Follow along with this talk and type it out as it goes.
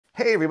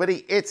Hey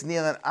everybody, it's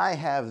Neil and I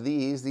have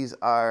these. These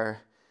are,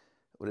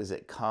 what is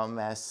it,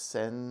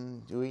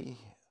 Koneseve?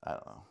 I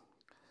don't know.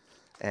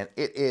 And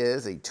it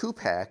is a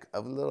 2-pack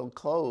of little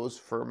clothes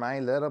for my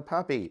little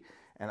puppy.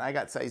 And I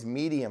got size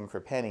medium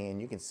for Penny,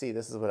 and you can see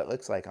this is what it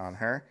looks like on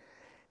her.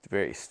 It's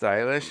very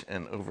stylish,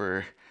 and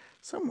over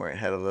somewhere it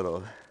had a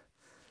little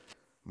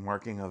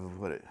marking of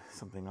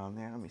something on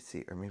there. Let me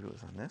see, or maybe it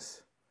was on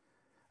this.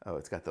 Oh,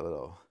 it's got the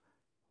little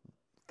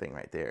thing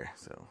right there,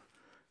 so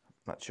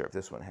not sure if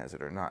this one has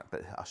it or not,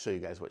 but I'll show you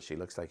guys what she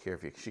looks like here.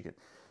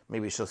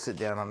 Maybe she'll sit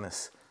down on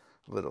this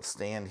little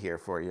stand here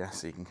for you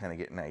so you can kind of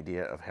get an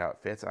idea of how it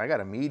fits. I got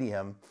a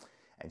medium,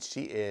 and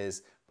she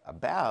is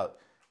about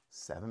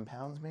 7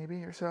 pounds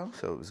maybe or so,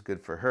 so it was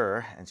good for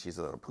her, and she's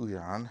a little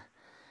Poujon.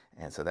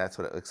 And so that's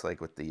what it looks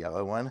like with the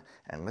yellow one.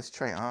 And let's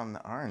try on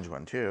the orange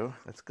one too.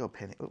 Let's go,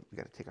 Penny. Oh, we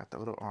got to take out the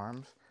little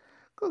arms.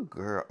 Good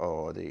girl.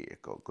 Oh, there you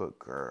go. Good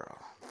girl.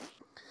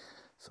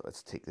 So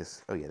let's take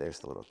this. Oh yeah, there's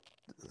the little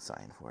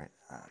sign for it.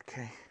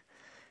 Okay.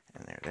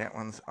 And there, that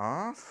one's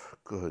off.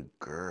 Good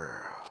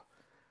girl.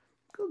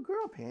 Good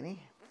girl,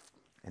 Penny.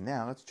 And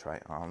now let's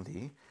try on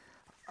the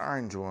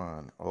orange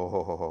one.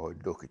 Oh,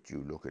 look at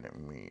you looking at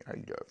me. I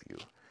love you.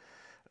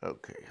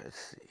 Okay, let's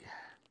see.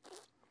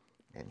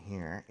 And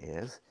here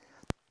is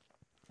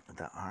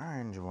the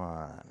orange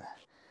one.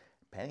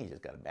 Penny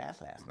just got a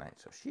bath last night,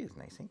 so she is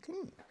nice and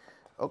clean.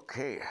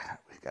 Okay,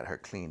 we got her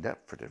cleaned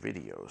up for the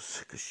videos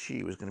because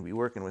she was going to be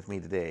working with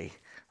me today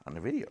on the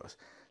videos.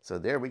 So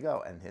there we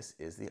go, and this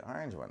is the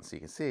orange one. So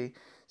you can see,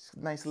 it's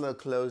nice little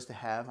clothes to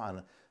have on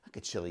like a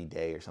chilly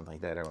day or something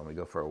like that, or when we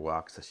go for a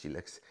walk, so she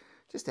looks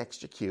just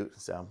extra cute.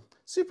 So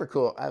super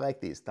cool. I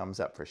like these. Thumbs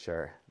up for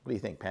sure. What do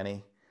you think,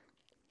 Penny?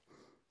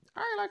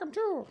 I like them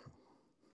too.